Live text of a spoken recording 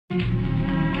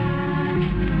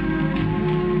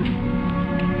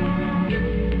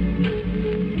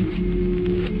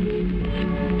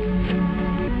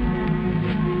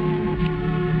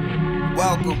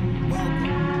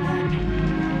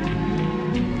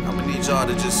y'all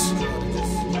to just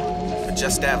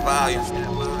adjust that volume.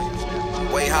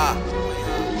 Way high.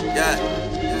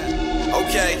 Yeah.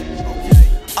 Okay.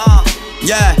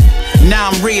 Yeah.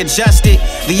 Now I'm readjusted.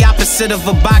 The opposite of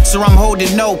a boxer, I'm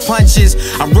holding no punches.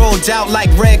 I rolled out like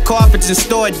red carpets and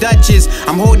stored Dutches.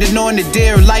 I'm holding on to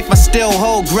dear life, I still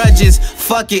hold grudges.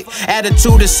 Fuck it,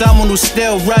 attitude of someone who's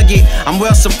still rugged. I'm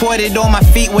well supported on my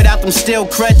feet without them steel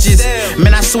crutches.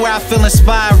 Man, I swear I feel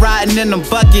inspired riding in them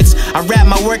buckets. I wrap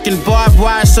my work in barbed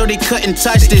wire so they couldn't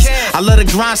touch this. I love the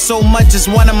grind so much, it's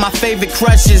one of my favorite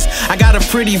crushes. I got a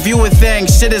pretty view of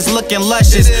things, shit is looking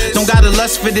luscious. Don't gotta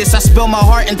lust for this, I spill my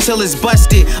heart until it's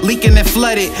busted, leaking and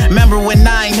flooded. Remember when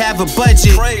I ain't have a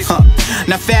budget?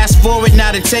 Now fast forward,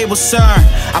 now the table's turned.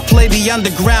 I play the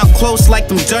underground close like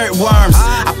them dirt worms.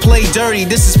 I play dirty,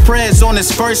 this is Prez on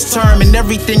his first term. And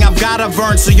everything I've got I've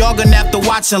earned, so y'all gonna have to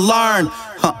watch and learn.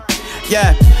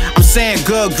 Yeah, I'm saying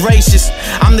good gracious,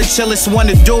 I'm the chillest one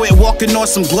to do it, walking on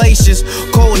some glaciers.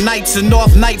 Cold nights and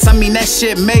off nights, I mean that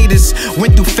shit made us.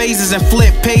 Went through phases and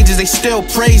flipped pages, they still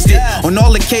praised it. On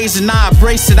all occasions I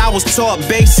embraced it, I was taught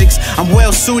basics. I'm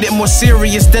well suited, more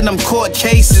serious than them court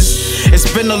cases.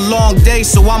 It's been a long day,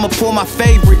 so I'ma pull my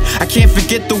favorite. I can't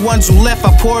forget the ones who left,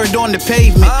 I pour it on the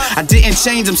pavement. I didn't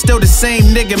change, I'm still the same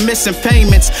nigga missing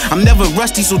payments. I'm never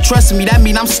rusty, so trust me, that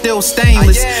mean I'm still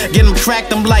stainless. Get them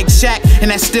cracked, I'm like Shaq in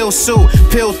that steel suit,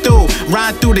 peel through,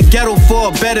 ride through the ghetto for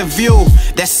a better view.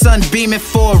 That sun beaming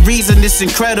for a reason, it's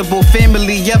incredible.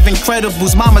 Family of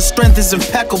incredibles, mama's strength is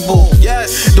impeccable.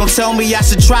 Yes. Don't tell me I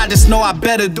should try this, no I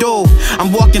better do.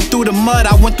 I'm walking through the mud,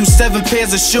 I went through 7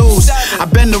 pairs of shoes. I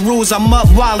bend the rules, I'm up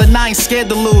wild and I ain't scared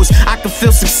to lose. I can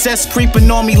feel success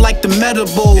creeping on me like the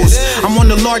Metabulls. I'm on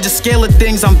the larger scale of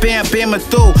things, I'm Bam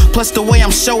through. Plus the way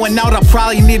I'm showing out, I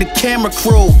probably need a camera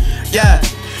crew. Yeah.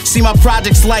 See my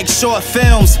projects like short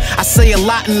films. I say a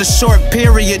lot in a short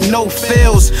period, no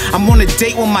feels. I'm on a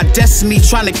date with my destiny,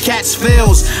 trying to catch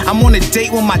feels. I'm on a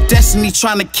date with my destiny,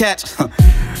 trying to catch.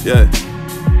 Yeah.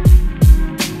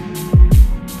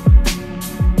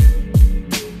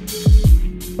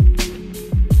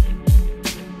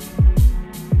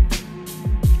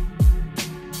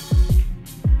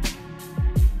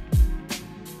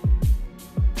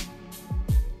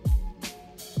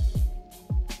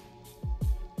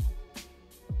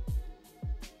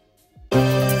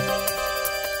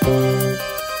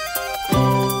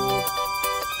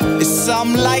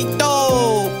 Something like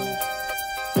though.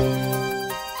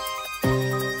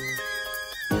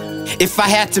 If I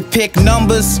had to pick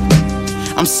numbers,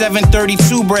 I'm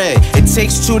 732 bred. It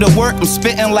takes 2 to work, I'm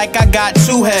spitting like I got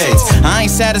 2 heads. I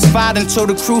ain't satisfied until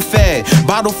the crew fed.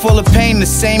 Bottle full of pain, the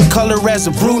same color as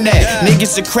a brunette.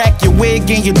 Niggas to crack your wig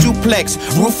and your duplex.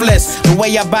 Ruthless, the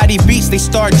way I body beats, they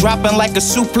start dropping like a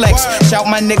suplex. Shout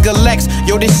my nigga Lex,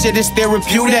 yo this shit is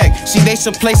therapeutic. See they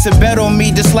should place a bet on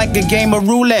me just like a game of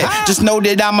roulette. Just know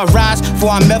that I'ma rise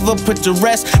before I'm ever put to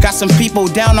rest. Got some people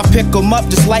down, I pick them up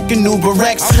just like an Uber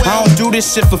X. I don't do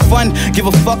this shit for fun, give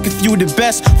a fuck if you the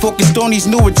best. Focused on these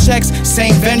newer checks,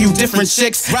 same venue, different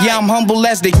chicks. Yeah, I'm humble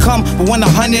as they come, but when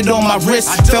 100 on my wrist,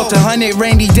 felt 100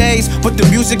 rainy days, but the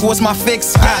music was my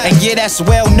fix. And yeah, that's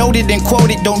well noted and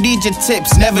quoted, don't need your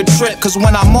tips, never trip. Cause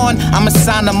when I'm on, I'ma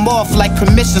sign them off like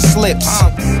permission slips.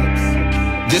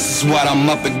 This is what I'm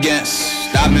up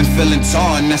against. I've been feeling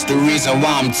torn, that's the reason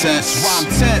why I'm tense.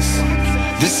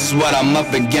 This is what I'm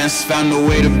up against. Found a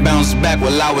way to bounce back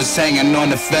while I was hanging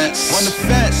on the fence.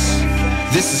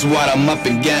 This is what I'm up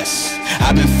against.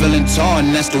 I've been feeling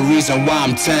torn, that's the reason why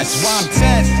I'm tense.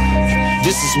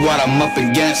 This is what I'm up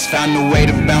against. Found a way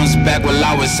to bounce back while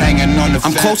I was hanging on the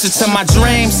fence. I'm closer to my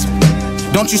dreams.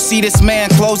 Don't you see this man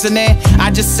closing in?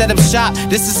 I just set up shop,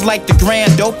 this is like the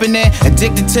grand opening.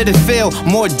 Addicted to the feel,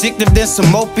 more addictive than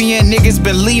some opium. Niggas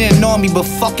been leaning on me, but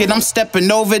fuck it, I'm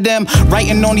stepping over them.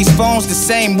 Writing on these phones the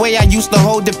same way I used to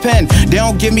hold the pen. They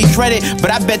don't give me credit,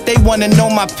 but I bet they wanna know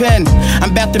my pen.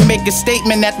 I'm about to make a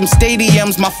statement at them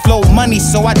stadiums. My flow money,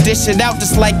 so I dish it out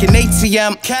just like an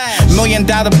ATM. $1 million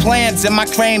plans in my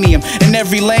cranium, in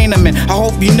every lane I'm in. I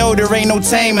hope you know there ain't no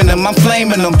taming them, I'm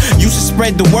flaming them. You should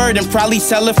spread the word and probably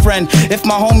tell a friend. If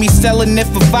my homie's selling it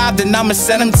for 5, then I'ma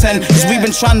send him 10. Cause we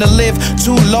been trying to live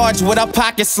too large with our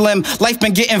pockets slim. Life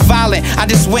been getting violent, I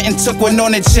just went and took one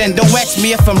on the chin. Don't ask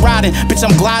me if I'm riding, bitch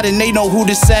I'm gliding, they know who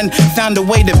to send. Found a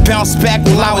way to bounce back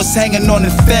while I was hanging on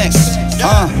the fence.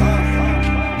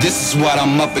 This is what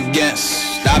I'm up against.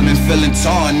 I've been feeling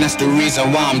torn, that's the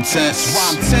reason why I'm tense.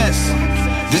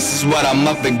 This is what I'm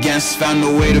up against. Found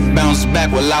a way to bounce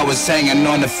back while I was hanging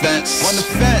on the fence.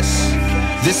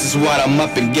 This is what I'm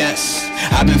up against.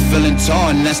 I've been feeling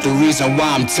torn, that's the reason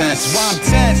why I'm tense.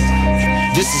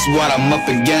 This is what I'm up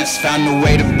against. Found a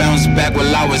way to bounce back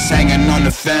while I was hanging on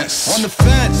the fence. On the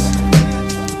fence.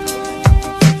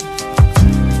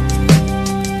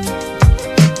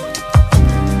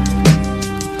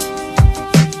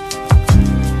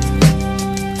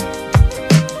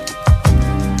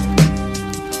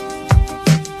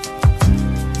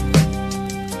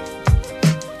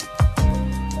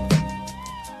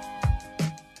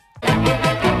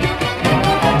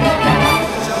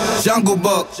 Jungle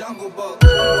Book,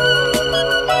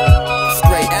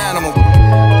 straight animal.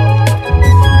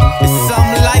 It's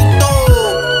something like though.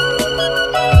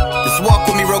 Just walk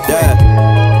with me real quick.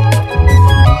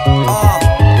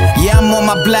 Yeah, I'm on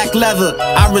my black leather.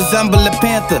 I resemble a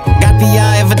panther. Got the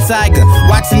eye of a tiger.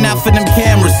 Watching out for them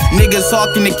cameras. Niggas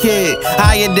hawking the kid.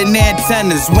 Higher than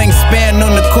antennas. Wingspan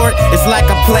on the court. It's like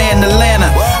I play in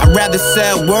Atlanta. I'd rather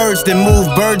sell words than move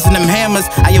birds and them hammers.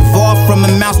 I evolved from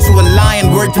a mouse to a lion.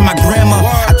 Word to my grandma.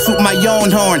 I toot my own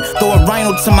horn. Throw a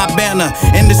rhino to my banner.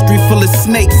 Industry full of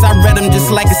snakes. I read them just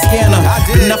like a scanner.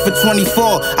 Been up for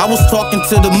 24. I was talking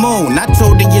to the moon. I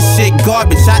told her your shit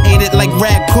garbage. I ate it like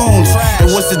raccoons.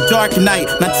 It was a dark night.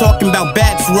 Not talking about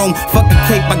bats room. Fuck a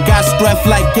cape. I got strength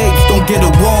like Gates. Don't get a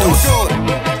wound.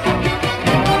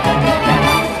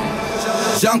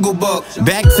 Jungle Book.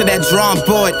 Back to that drawing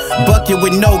board. Bucket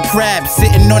with no crabs.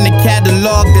 Sitting on the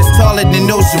catalog that's taller than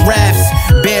those giraffes.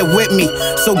 Bear with me.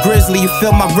 So grizzly, you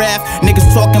feel my wrath. Niggas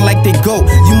talking like they goat.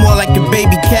 You more like a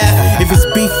baby calf. If it's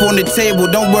beef on the table,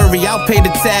 don't worry, I'll pay the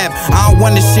tab. I don't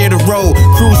wanna share the road.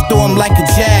 Cruise through 'em like a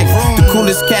jag. The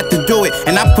coolest cat to do it.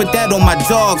 And I put that on my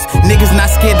dogs. Niggas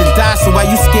not scared to die, so why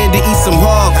you scared to eat some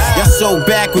hog? Y'all so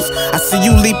backwards. I see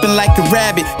you leaping like a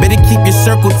rabbit. Better keep your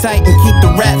circle tight and keep the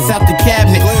rats out the cabinet.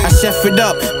 I chef it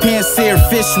up, pan-seared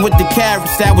fish with the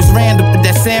carrots. That was random, but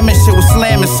that salmon shit was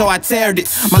slamming, so I teared it.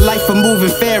 My life a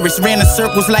moving Ferris, ran in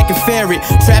circles like a ferret.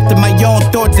 Trapped in my own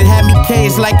thoughts, it had me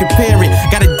caged like a parrot.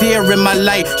 Got a deer in my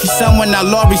life, she's someone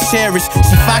I'll always cherish.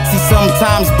 She foxy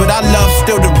sometimes, but our love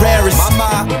still the rarest.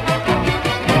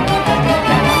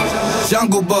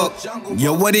 Jungle Book.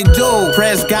 Yo, what it do?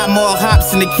 Prez got more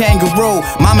hops than a kangaroo.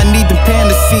 Mama need the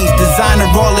panda seats, designer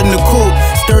all in the coupe.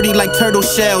 Sturdy like turtle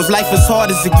shells, life is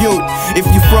hard as a youth. If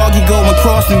you froggy go and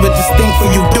cross me, but just think for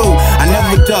you do. I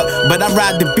never duck, but I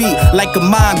ride the beat like a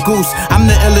mongoose. I'm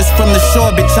the illest from the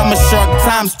shore, bitch, I'm a shark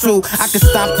times two. I can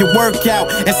stop your workout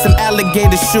in some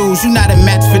alligator shoes. You not a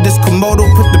match for this Komodo,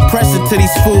 put the pressure to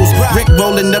these fools. Rick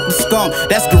rolling up the skunk,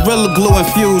 that's Gorilla Glue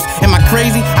infused. Am I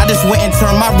crazy? I just went and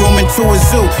turned my room into a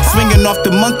zoo. Swinging off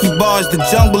the monkey bars, the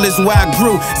jungle is where I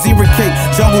grew. Zebra cake,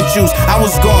 jungle juice, I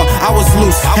was gone, I was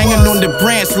loose. Hanging on the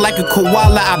branch like a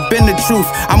koala, I've been the truth.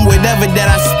 I'm whatever that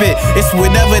I spit, it's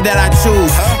whatever that I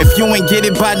choose. If you ain't get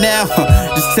it by now,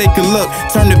 just take a look.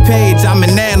 Turn the page, I'm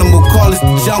an animal, call it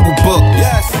the Jungle Book.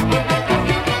 Yes.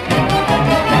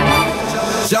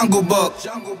 Jungle Book.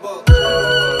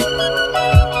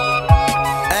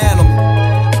 Animal.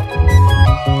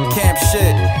 Camp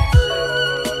shit.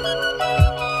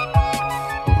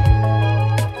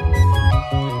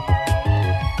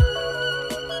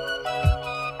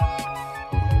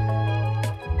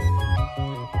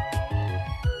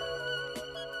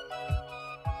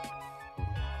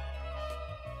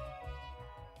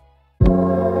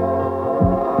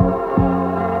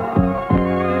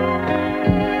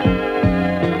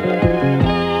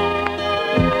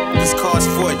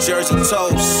 Jersey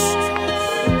toast.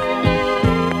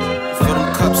 Fill them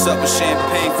cups up with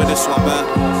champagne for this one, man.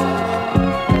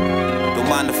 Don't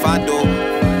mind if I do.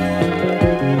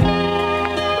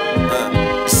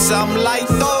 Something like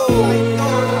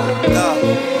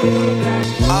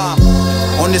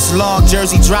on this long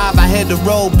Jersey drive, I hit the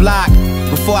roadblock.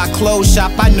 Before I closed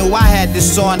shop, I knew I had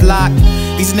this on lock.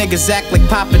 These niggas act like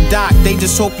Papa Doc, they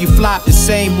just hope you flop. The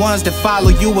same ones that follow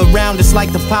you around, it's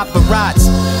like the paparazzi.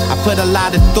 I put a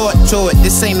lot of thought to it,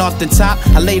 this ain't off the top.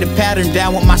 I laid a pattern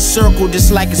down with my circle just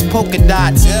like it's polka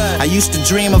dots. I used to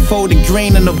dream of folded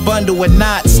green in a bundle of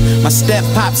knots. My step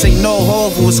pops ain't no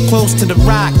hole, it was close to the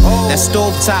rock. That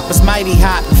stove top was mighty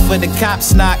hot before the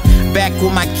cops knocked. Back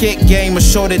with my kick game was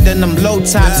shorter than them low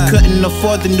tops. Couldn't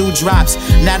afford the new drops,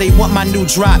 now they want my new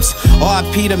drops.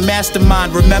 RP the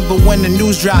mastermind, remember when the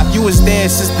news dropped? You was there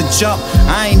since the jump,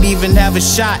 I ain't even have a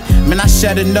shot. Man, I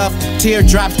shed enough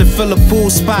teardrops to fill a pool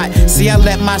spot. See, I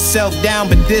let myself down,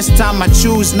 but this time I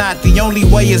choose not. The only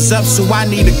way is up, so I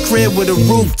need a crib with a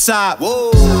rooftop.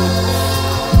 Whoa.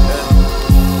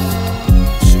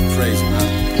 Shit crazy,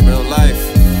 man. Real life.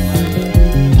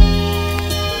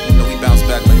 You know we bounce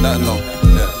back like nothing, though.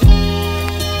 Yeah.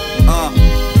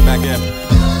 Back in.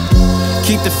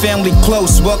 Keep the family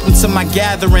close, welcome to my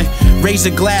gathering. Raise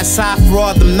a glass high for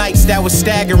all them nights that was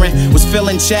staggering. Was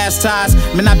feeling chastised,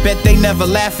 man, I bet they never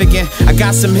laugh again. I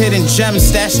got some hidden gems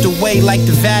stashed away like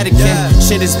the Vatican.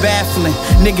 Shit is baffling,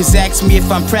 niggas ask me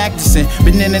if I'm practicing.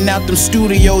 Been in and out them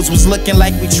studios, was looking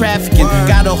like we trafficking.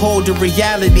 Got a hold of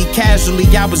reality, casually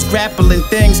I was grappling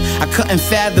things I couldn't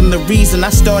fathom, the reason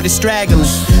I started straggling.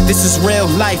 This is real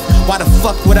life, why the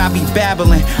fuck would I be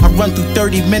babbling? I run through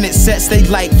 30-minute sets, they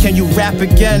like, can you rap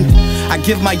again? I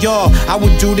give my all, I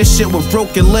would do this shit with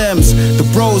broken limbs. The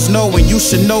bros know and you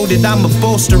should know that I'm a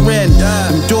bolster in.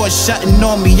 Them doors shutting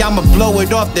on me, I'ma blow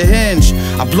it off the hinge.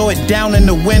 I blow it down in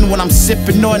the wind when I'm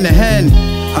sipping on the hen.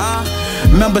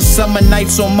 Remember summer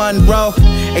nights on Monroe?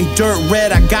 A dirt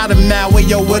red, I got him now, hey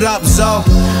yo, what up, Zo?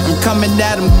 I'm coming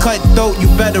at him cutthroat, you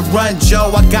better run,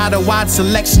 Joe. I got a wide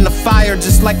selection of fire,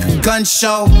 just like a gun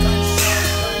show.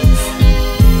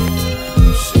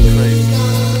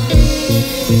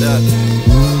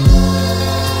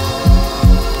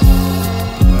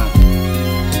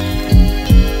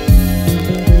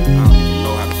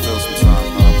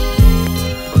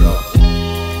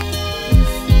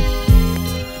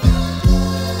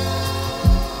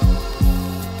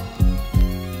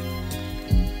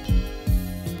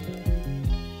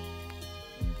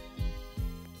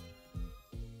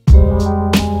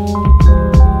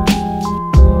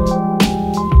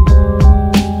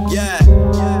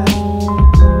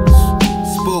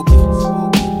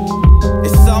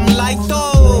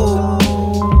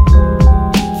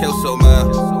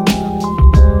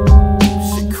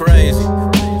 Shit crazy.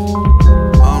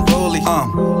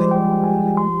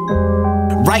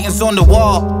 On the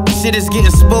wall, shit is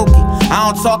getting spooky. I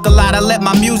don't talk a lot, I let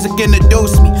my music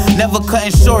introduce me. Never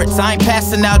cutting shorts, I ain't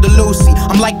passing out to Lucy.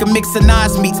 I'm like a mix of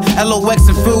Nas meets, LOX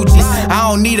and Fugees. I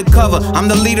don't need a cover, I'm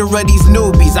the leader of these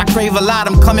newbies. I crave a lot,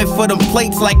 I'm coming for them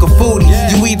plates like a foodie.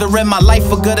 You either in my life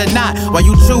for good or not, while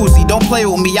you choosy. Don't play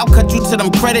with me, I'll cut you to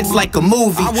them credits like a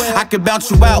movie. I could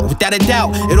bounce you out, without a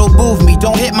doubt, it'll move me.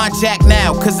 Don't hit my jack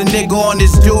now, cause a nigga on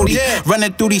this duty.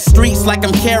 Running through these streets like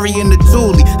I'm carrying the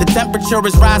toolie. The temperature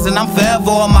is rising, I'm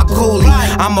forever on my coolie.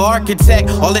 I'm an architect,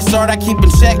 all this art I keep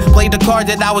in check. Play the card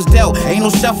that I was dealt, ain't no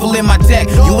shuffle in my deck.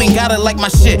 You ain't gotta like my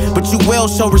shit, but you will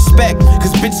show respect.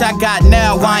 Cause bitch I got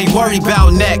now, I ain't worried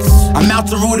about next. I'm out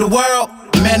to rule the world,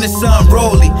 man, it's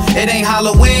unruly. It ain't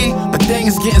Halloween, but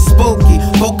things getting spooky.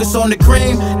 Focus on the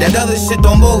cream, that other shit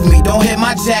don't move me. Don't hit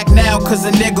my jack now, cause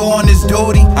a nigga on his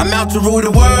duty. I'm out to rule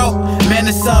the world, man,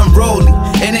 it's unruly.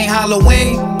 It ain't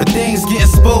Halloween, but things getting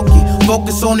spooky.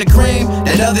 Focus on the cream,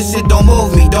 that other shit don't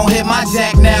move me. Don't hit my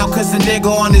jack now, cause a nigga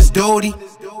on his duty.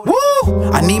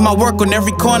 Woo! I need my work on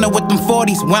every corner with them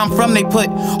 40s. Where I'm from, they put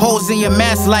holes in your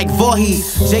mask like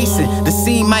Voorhees. Jason, the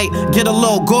scene might get a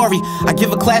little gory. I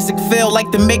give a classic feel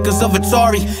like the makers of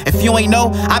Atari. If you ain't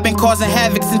know, I've been causing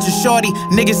havoc since a shorty.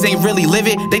 Niggas ain't really live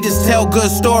it, they just tell good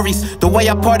stories. The way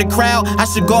I part a crowd, I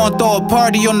should go and throw a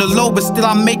party on the low, but still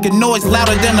I make a noise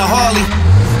louder than a Harley.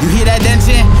 You hear that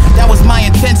engine? That was my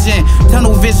intention.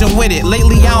 Tunnel vision with it,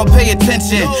 lately I don't pay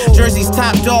attention. Jersey's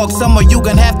top dog, some of you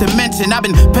gon' have to mention. I've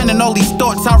been penning all these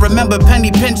thoughts, I remember penny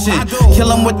pinching.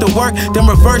 Kill 'em with the work, then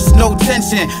reverse, no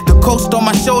tension. The coast on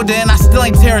my shoulder and I still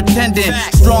ain't tear a tendon.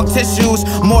 Strong tissues,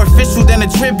 more official than a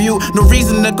tribute. No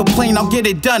reason to complain, I'll get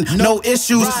it done, no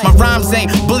issues. My rhymes ain't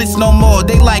bullets no more,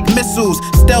 they like missiles.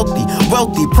 Stealthy,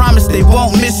 wealthy, promise they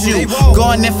won't miss you.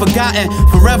 Gone and forgotten,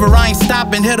 forever I ain't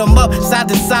stopping. Hit 'em up, side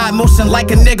to side, motion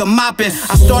like a nigga mopping.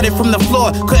 I started from the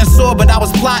floor, couldn't soar but I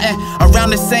was plotting. Around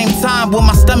the same time when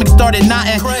my stomach started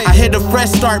knotting, I hit a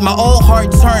fresh start, my old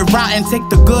heart turned rotten. Take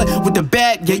the good with the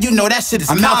bad, yeah you know that shit is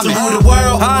common. I'm out to rule the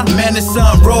world, man it's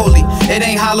unruly. It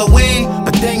ain't Halloween,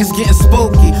 but things getting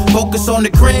spooky. Focus on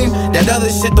the cream, that other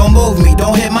shit don't move me.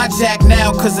 Don't hit my jack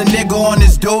now, cause a nigga on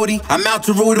his duty. I'm out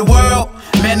to rule the world,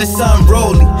 man it's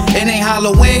unruly. It ain't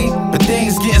Halloween, but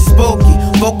things getting spooky.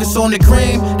 Focus on the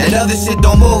cream, that other shit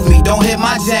don't move me. Don't hit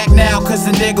my jack now, cause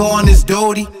a nigga on his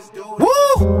duty.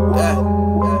 Woo!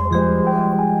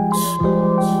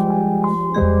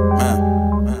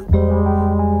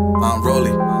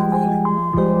 Unruly.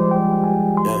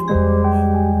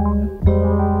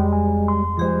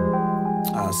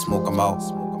 I smoke 'em out.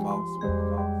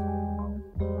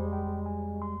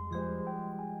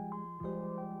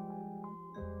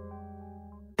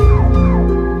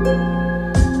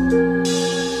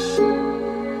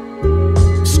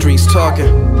 Streets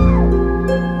talking.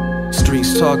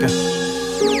 Streets talking.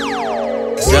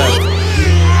 Yeah.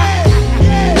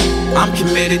 I'm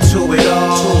committed to it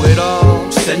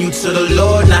all. Send you to the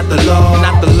Lord, not the law.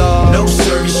 Not the law. No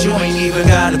service, you ain't even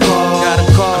got a call.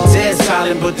 I'm dead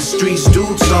silent, but the streets do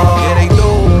talk. Yeah, they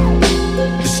do.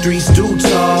 The streets do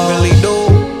talk. Really do.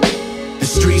 The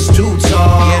streets do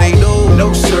talk. Yeah, they do.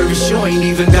 No service, you ain't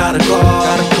even gotta call.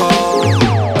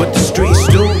 But the streets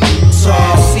do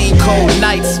talk. I seen cold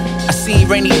nights, I seen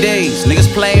rainy days.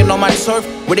 Niggas playing on my turf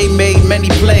where they made many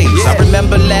plays. I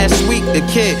remember last week the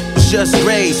kid was just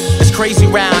raised. It's crazy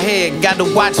round here, gotta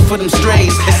watch for them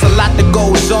strays. It's a lot that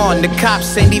goes on, the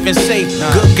cops ain't even safe.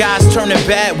 Good guys turning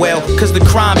bad, well, cause the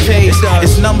crime pays.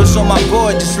 It's numbers on my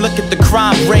board, just look at the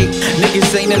crime rate.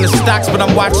 Niggas ain't in the stocks, but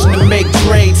I'm watching them make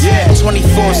trades.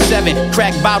 24/7,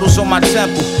 crack bottles on my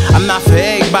temple. I'm not for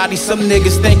everybody, some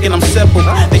niggas thinking I'm simple.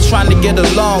 They trying to get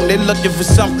along, they looking for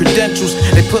some credentials.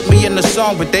 They put me in the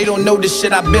song, but they don't know the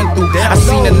shit I've been through. I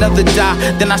seen another die,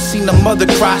 then I seen a mother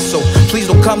cry. So please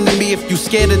don't come to me if you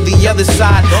scared of the other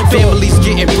side. Families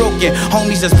getting broken,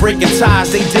 homies that's breaking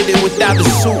ties. They did it without a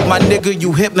suit, my nigga,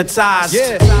 you hypnotized.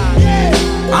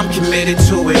 I'm committed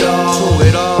to it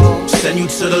all. Send you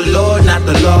to the Lord, not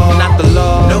the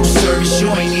law. No service, you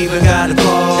ain't even gotta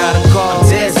call. I'm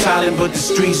dead silent, but the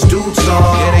streets do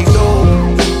talk. Yeah, they do.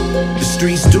 The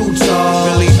streets do talk.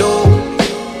 Really do.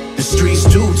 The streets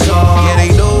do talk. Yeah,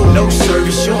 they do. No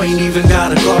service, you ain't even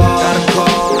gotta call.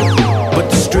 But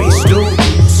the streets do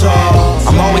talk.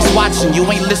 I'm always watching, you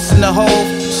ain't listen to Hov.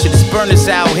 Shit is burners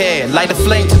out here, light a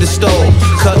flame to the stove.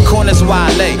 Cut corners while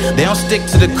I lay, they don't stick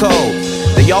to the code.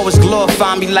 They always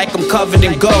glorify me like I'm covered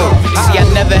in gold. See, I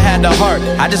never had a heart,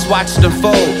 I just watched them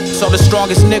fold. Saw the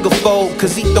strongest nigga fold,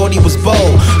 cause he thought he was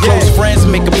bold. Close friends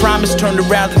make a promise, turned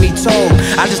around and he told.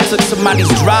 I just took somebody's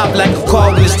drive like a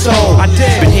car when it's told.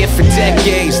 Been here for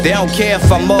decades, they don't care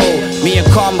if I'm old. Me and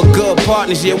Karma good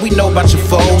partners, yeah, we know about your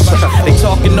foes. They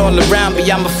talking all around me,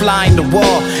 I'ma fly in the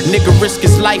wall. Nigga risk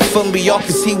his life for me, all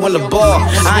cause he won the ball.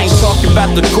 I ain't talking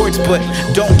about the courts, but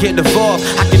don't get involved.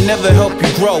 I can never help you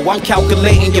grow, I'm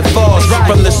calculating your falls.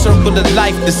 From the circle of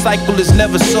life, the cycle is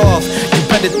never solved. You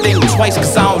better think twice,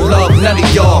 cause I don't love none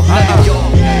of y'all.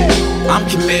 I'm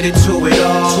committed to it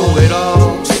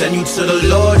all. Send you to the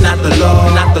Lord, not the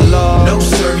law. No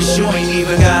service, you ain't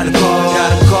even gotta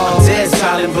call. I'm dead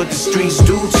silent, but the streets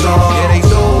do talk. Yeah, they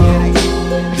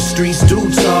do. The streets do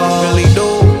talk. Really do.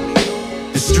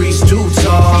 The streets do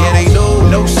talk. Yeah, they do.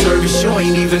 No service, you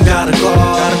ain't even gotta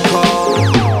call.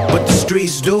 But the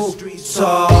streets do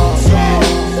talk.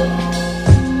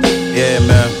 Yeah,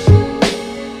 man.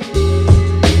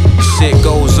 Shit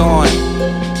goes on.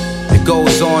 It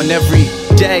goes on every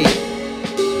day.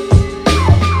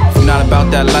 If you're not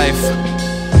about that life,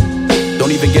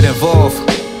 don't even get involved.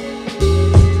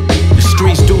 The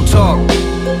streets do talk.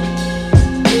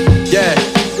 Yeah.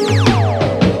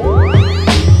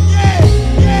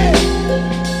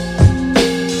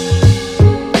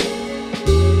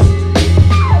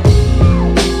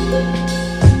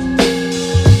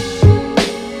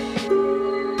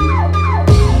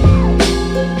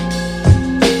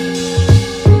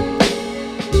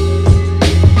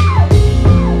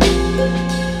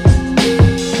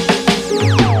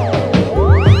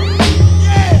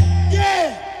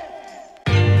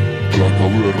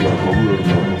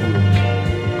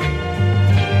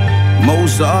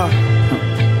 Mozart,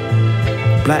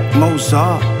 Black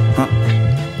Mozart,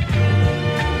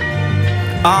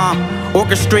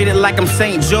 orchestrated like I'm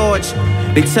St. George.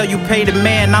 They tell you pay the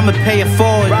man, I'ma pay it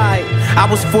forward. Right. I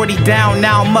was 40 down,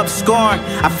 now I'm up scoring.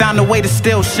 I found a way to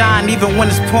still shine even when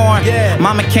it's pouring.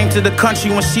 Mama came to the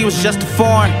country when she was just a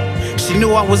foreign. She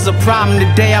knew I was a problem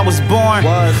the day I was born.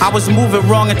 I was moving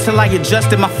wrong until I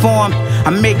adjusted my form. I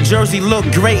make Jersey look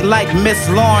great like Miss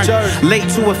Lauren. Late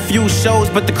to a few shows,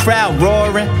 but the crowd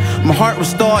roaring. My heart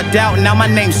was thawed out, now my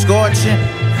name's scorching.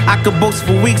 I could boast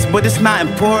for weeks, but it's not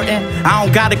important. I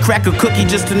don't gotta crack a cookie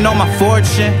just to know my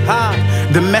fortune.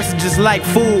 The message is like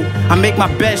food. I make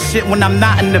my best shit when I'm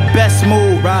not in the best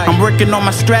mood. I'm working on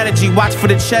my strategy, watch for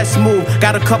the chess move.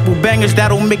 Got a couple bangers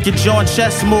that'll make your jaw and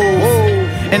chest move.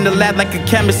 In the lab like a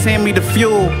chemist, hand me the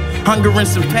fuel. Hunger and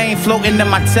some pain floating in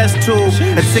my test tube.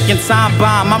 A ticking time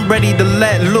bomb, I'm ready to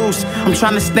let loose. I'm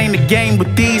trying to stain the game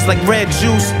with these like red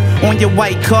juice. On your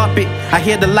white carpet, I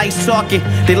hear the lights talking.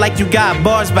 They like you got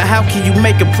bars, but how can you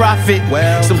make a profit?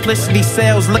 Simplicity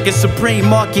sales, looking supreme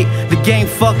market. The game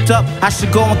fucked up, I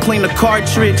should go and clean the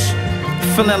cartridge.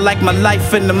 Feeling like my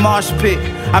life in the marsh pit.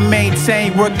 I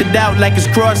maintain, worked it out like it's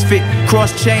CrossFit.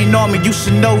 Cross chain on me, you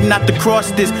should know not to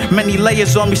cross this. Many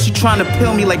layers on me, she trying to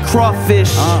peel me like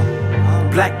crawfish.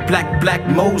 Black, black, black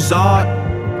Mozart.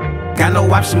 Got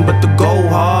no option but to go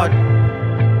hard.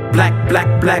 Black,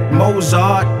 black, black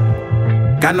Mozart.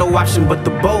 Got no option but to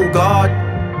bogart.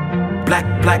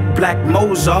 Black, black, black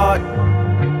Mozart.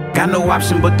 Got no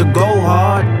option but to go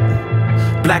hard.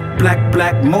 Black, black,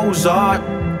 black Mozart.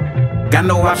 got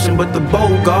no option but the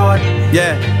Bogart.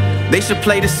 Yeah, they should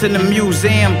play this in the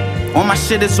museum. All my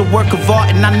shit is a work of art,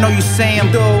 and I know you say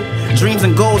 'em, though. Dreams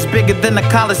and goals bigger than the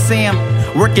Coliseum.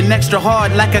 Working extra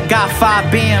hard like I got 5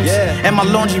 BMs. And my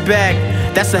laundry bag,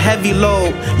 that's a heavy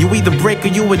load. You either break or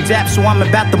you adapt, so I'm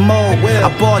about to mold. I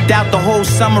balled out the whole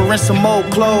summer in some old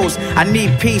clothes. I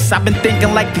need peace, I've been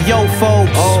thinking like the yo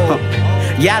folks.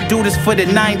 Yeah, I do this for the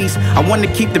 90s. I wanna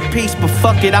keep the peace, but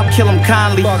fuck it, I'll kill them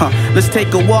kindly. Let's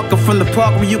take a walk up from the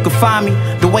park where you can find me.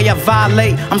 The way I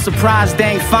violate, I'm surprised they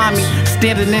ain't find me.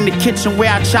 Standing in the kitchen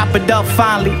where I chop it up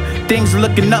finally. Things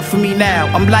looking up for me now,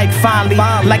 I'm like finally.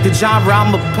 Like the genre,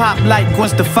 I'm a pop like Gwen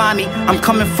Stefani. I'm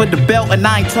coming for the belt and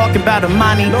I ain't talking about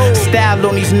Amani. Style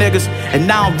on these niggas, and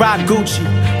now I'm rock Gucci.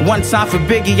 One time for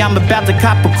Biggie, I'm about to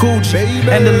cop a coochie.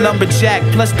 And the lumberjack,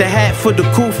 plus the hat for the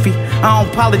kufi. I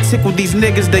don't politic with these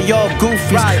niggas, they all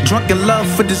goofies. Drunk in love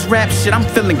for this rap shit, I'm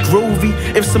feeling groovy.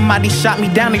 If somebody shot me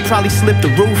down, they probably slipped the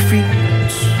roofie.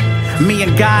 Me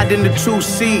and God in the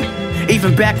 2-seat.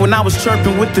 Even back when I was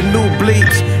chirping with the new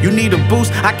bleeps. You need a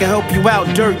boost, I can help you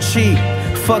out dirt cheap.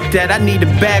 Fuck that, I need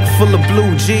a bag full of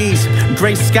blue G's.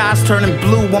 Gray skies turning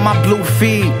blue on my blue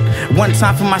feed. One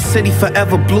time for my city,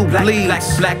 forever blue bleed.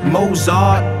 Black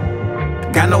Mozart,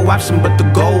 got no option but to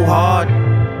go hard.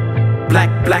 Black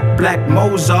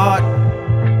Mozart,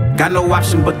 got no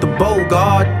option but the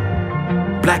Bogart.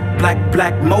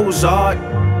 Black Mozart,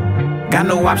 got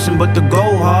no option but to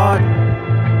go hard.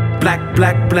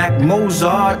 Black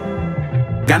Mozart,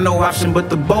 got no option but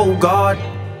the Bogart.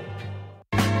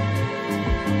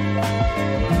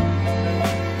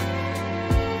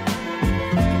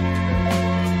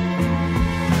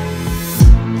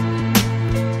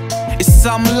 It's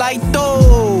something like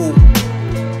though.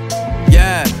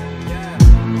 Yeah.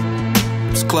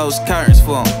 Just close curtains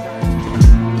for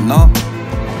 'em. No?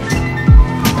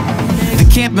 The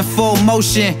camp in full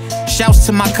motion. Shouts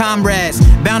to my comrades,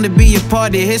 bound to be a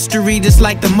part of history just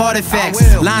like the artifacts.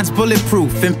 Lines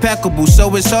bulletproof, impeccable,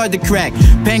 so it's hard to crack.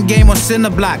 Pen game on cinder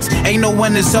blocks, ain't no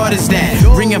one as hard as that.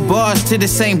 Bringing bars to the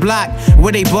same block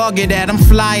where they bargain at. I'm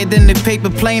flyer than the paper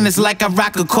plane, it's like I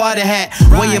rock a Carter hat.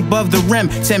 Way above the rim,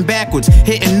 10 backwards,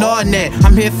 hitting all net.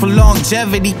 I'm here for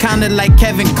longevity, kinda like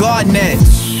Kevin Garnett.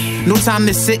 No time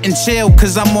to sit and chill,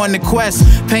 cause I'm on the quest.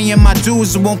 Paying my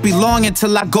dues, it won't be long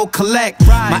until I go collect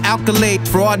my accolades.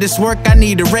 For all this work, I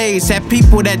need a raise. Had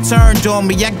people that turned on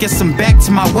me, I guess I'm back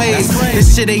to my ways.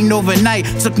 This shit ain't overnight,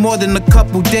 took more than a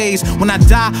couple days. When I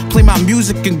die, play my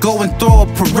music and go and throw a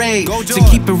parade. To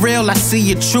keep it real, I see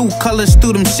your true colors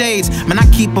through them shades. Man, I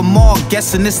keep them all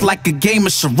guessing, it's like a game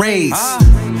of charades.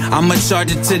 I'ma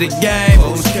charge it to the game.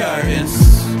 Close curtains.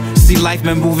 See life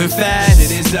been moving fast, it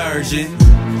is urgent.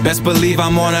 Best believe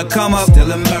I'm on a come up,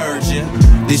 still emerging.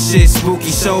 This shit spooky,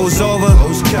 show's over.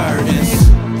 Close curtains.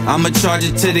 I'ma charge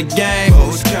it to the game.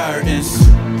 Close curtains.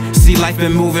 See life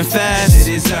been moving fast, it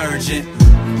is urgent.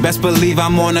 Best believe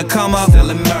I'm on a come up, still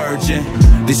emerging.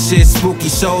 This shit spooky,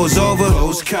 show's over.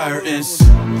 Close curtains.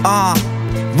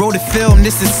 Wrote a film,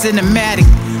 this is cinematic.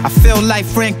 I feel like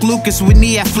Frank Lucas with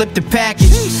me, I flipped the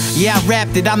package. Yeah, I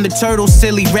rapped it, I'm the turtle,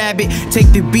 silly rabbit.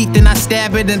 Take the beat, then I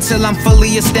stab it until I'm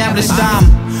fully established.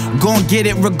 I'm gon' get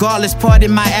it regardless,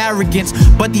 pardon my arrogance.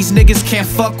 But these niggas can't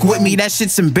fuck with me, that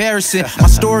shit's embarrassing. My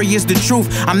story is the truth,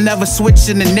 I'm never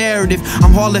switching the narrative.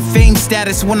 I'm Hall of Fame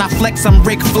status, when I flex, I'm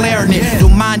Ric Flairing it.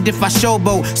 Don't mind if I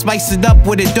showboat, spice it up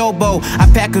with adobo. I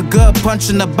pack a good punch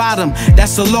in the bottom,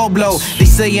 that's a low blow. They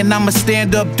saying I'm a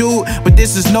stand-up dude, but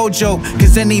this is no joke.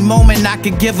 Cause any moment I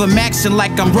could give them action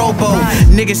like I'm Robo.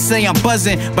 Niggas say I'm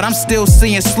buzzing, but I'm still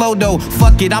seeing slow though.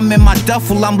 Fuck it, I'm in my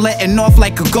duffel, I'm letting off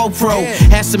like a GoPro.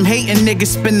 Had some hating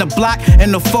niggas spin the block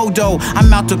in the photo.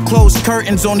 I'm out to close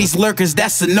curtains on these lurkers,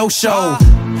 that's a no-show.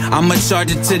 I'ma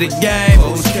charge it to the game.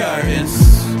 Close curtains.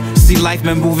 See life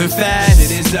been moving fast,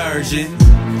 it is urgent.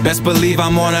 Best believe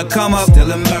I'm on a come up,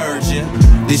 still emerging.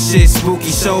 This shit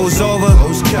spooky, show's over.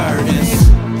 Close curtains.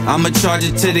 I'ma charge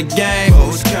it to the game.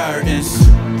 Close curtains.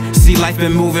 See life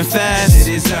been moving fast, it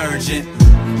is urgent.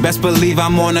 Best believe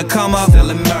I'm on a come up, still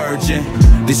emerging.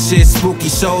 This shit spooky,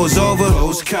 show's over.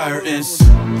 Close curtains.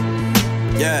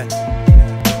 Yeah,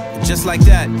 just like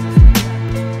that.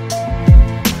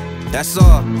 That's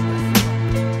all.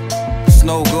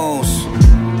 Snowgoons,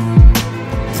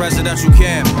 presidential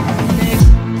camp.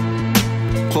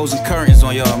 Closing curtains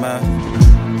on y'all, man.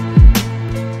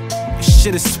 This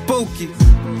shit is spooky.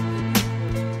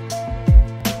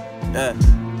 Yeah.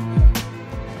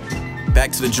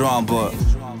 Back to the drawing board.